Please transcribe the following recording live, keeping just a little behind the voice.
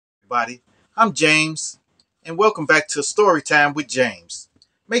everybody. I'm James, and welcome back to Storytime with James.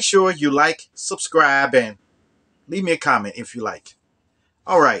 Make sure you like, subscribe, and leave me a comment if you like.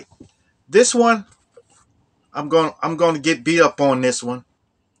 All right, this one I'm going to get beat up on this one,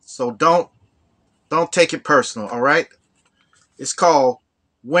 so don't take it personal. All right, it's called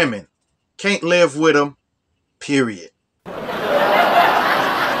Women Can't Live with Them. Period. Oh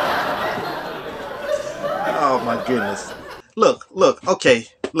my goodness. Look. Okay,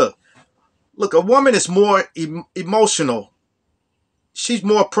 look. A woman is more emotional. She's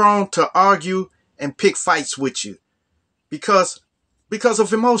more prone to argue and pick fights with you because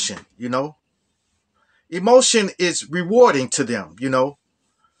of emotion, Emotion is rewarding to them,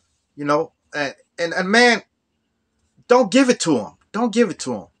 and a man, don't give it to him. Don't give it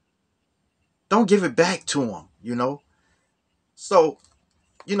to him. Don't give it back to him, So,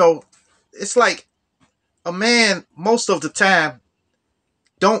 it's like a man most of the time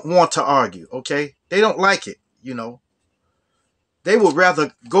don't want to argue, okay? They don't like it, They would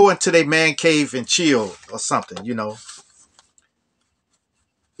rather go into their man cave and chill or something,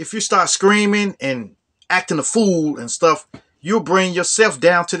 If you start screaming and acting a fool and stuff, you'll bring yourself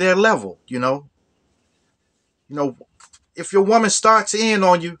down to their level, If your woman starts in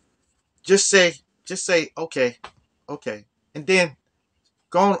on you, just say, okay, and then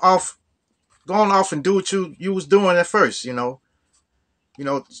go on off and do what you was doing at first,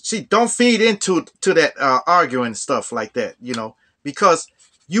 See, don't feed into that arguing and stuff like that, because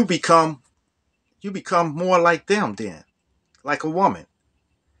you become more like them then, like a woman.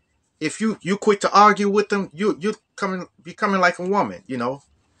 If you quit to argue with them, you becoming like a woman,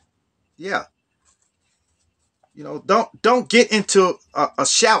 Yeah. Don't get into a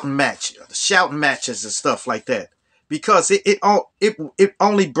shouting matches and stuff like that, because it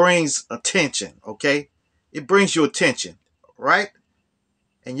only brings attention, okay? It brings you attention, right?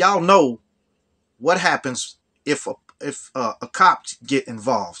 And y'all know what happens if a cop get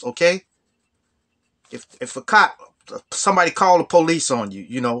involved, okay? If somebody call the police on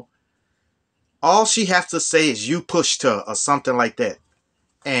you, all she has to say is you pushed her or something like that,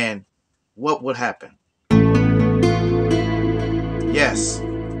 and what would happen? Yes.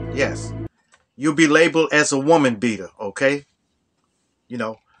 You'll be labeled as a woman beater, okay?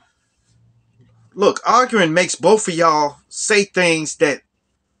 Look, arguing makes both of y'all say things that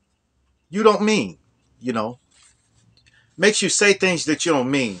you don't mean, Makes you say things that you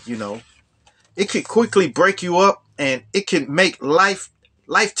don't mean, It could quickly break you up, and it can make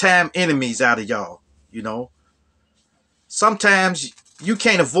lifetime enemies out of y'all, Sometimes you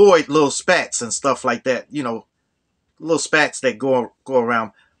can't avoid little spats and stuff like that, little spats that go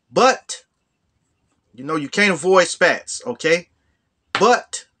around. But, you can't avoid spats, okay?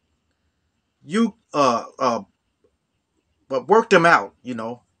 But you but work them out,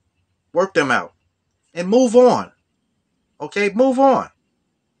 Work them out. And move on. Okay? Move on.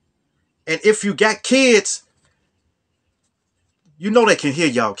 And if you got kids, they can hear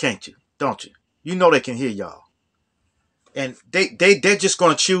y'all, can't you? Don't you? They can hear y'all. And they're just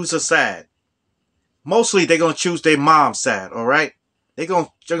gonna choose a side. Mostly they're gonna choose their mom's side, all right? They're gonna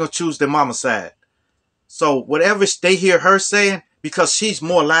choose their mama's side. So whatever they hear her saying, because she's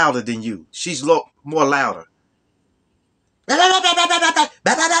more louder than you. She's more louder. She's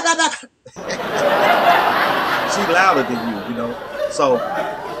louder than you, So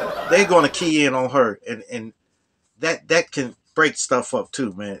they're gonna key in on her, and that can break stuff up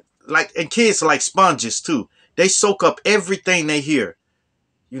too, man. And kids are like sponges too. They soak up everything they hear,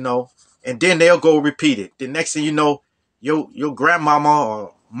 and then they'll go repeat it. The next thing you know, your grandmama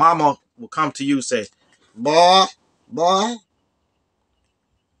or mama will come to you and say, boy, now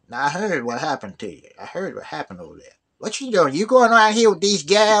I heard what happened to you. I heard what happened over there. What you doing? You going around here with these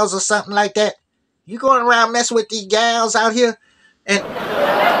gals or something like that? You going around messing with these gals out here? And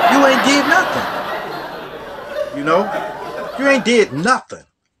you ain't did nothing. You ain't did nothing.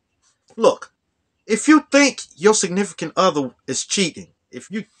 Look, if you think your significant other is cheating,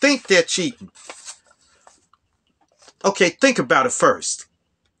 if you think they're cheating, okay, think about it first.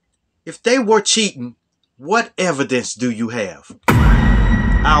 If they were cheating, what evidence do you have?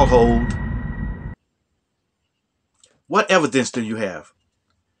 I'll hold. What evidence do you have?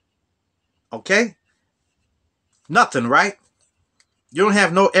 Okay? Nothing, right? You don't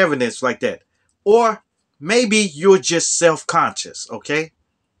have no evidence like that. Or maybe you're just self-conscious, okay?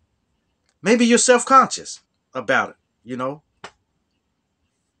 Maybe you're self-conscious about it,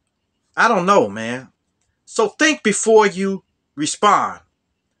 I don't know, man. So think before you respond.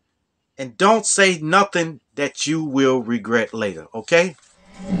 And don't say nothing that you will regret later, okay?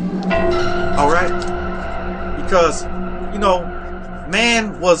 All right? Because,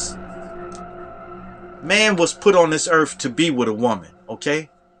 man was Man was put on this earth to be with a woman, okay?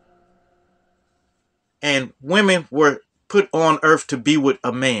 And women were put on earth to be with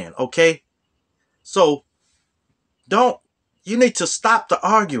a man, okay? So you need to stop the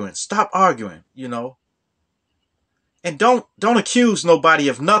arguing. Stop arguing, you know. And don't accuse nobody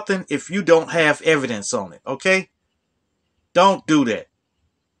of nothing if you don't have evidence on it, okay? Don't do that.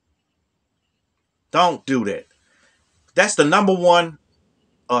 Don't do that. That's the number one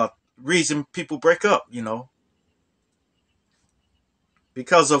reason people break up, you know.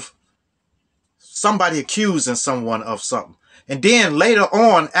 Because of somebody accusing someone of something. And then later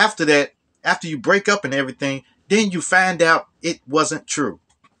on, after that, after you break up and everything, then you find out it wasn't true.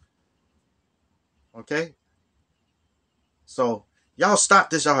 Okay? So, y'all stop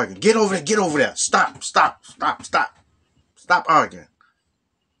this arguing. Get over there, get over there. Stop, stop, stop, stop. Stop arguing.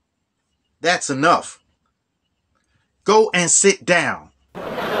 That's enough. Go and sit down.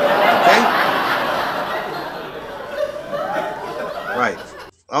 Okay? Right.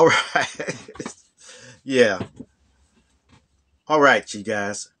 All right. Yeah. All right, you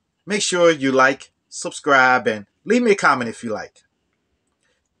guys. Make sure you like, subscribe, and leave me a comment if you like.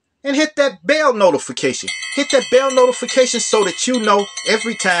 And hit that bell notification. Hit that bell notification so that you know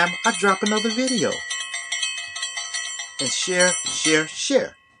every time I drop another video. And share, share,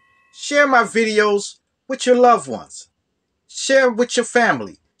 share. Share my videos with your loved ones. Share with your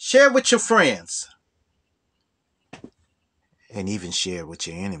family. Share with your friends. And even share with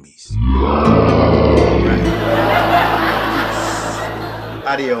your enemies. Right.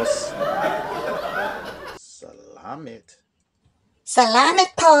 Adios. Salamat.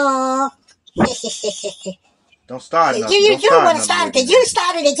 Salamat po. Don't start nothing. You want to start it. You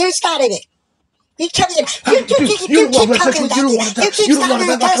started it. You started it. You keep talking about it. You keep starting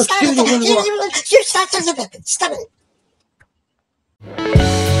it. Stop it. You start it. Stop it.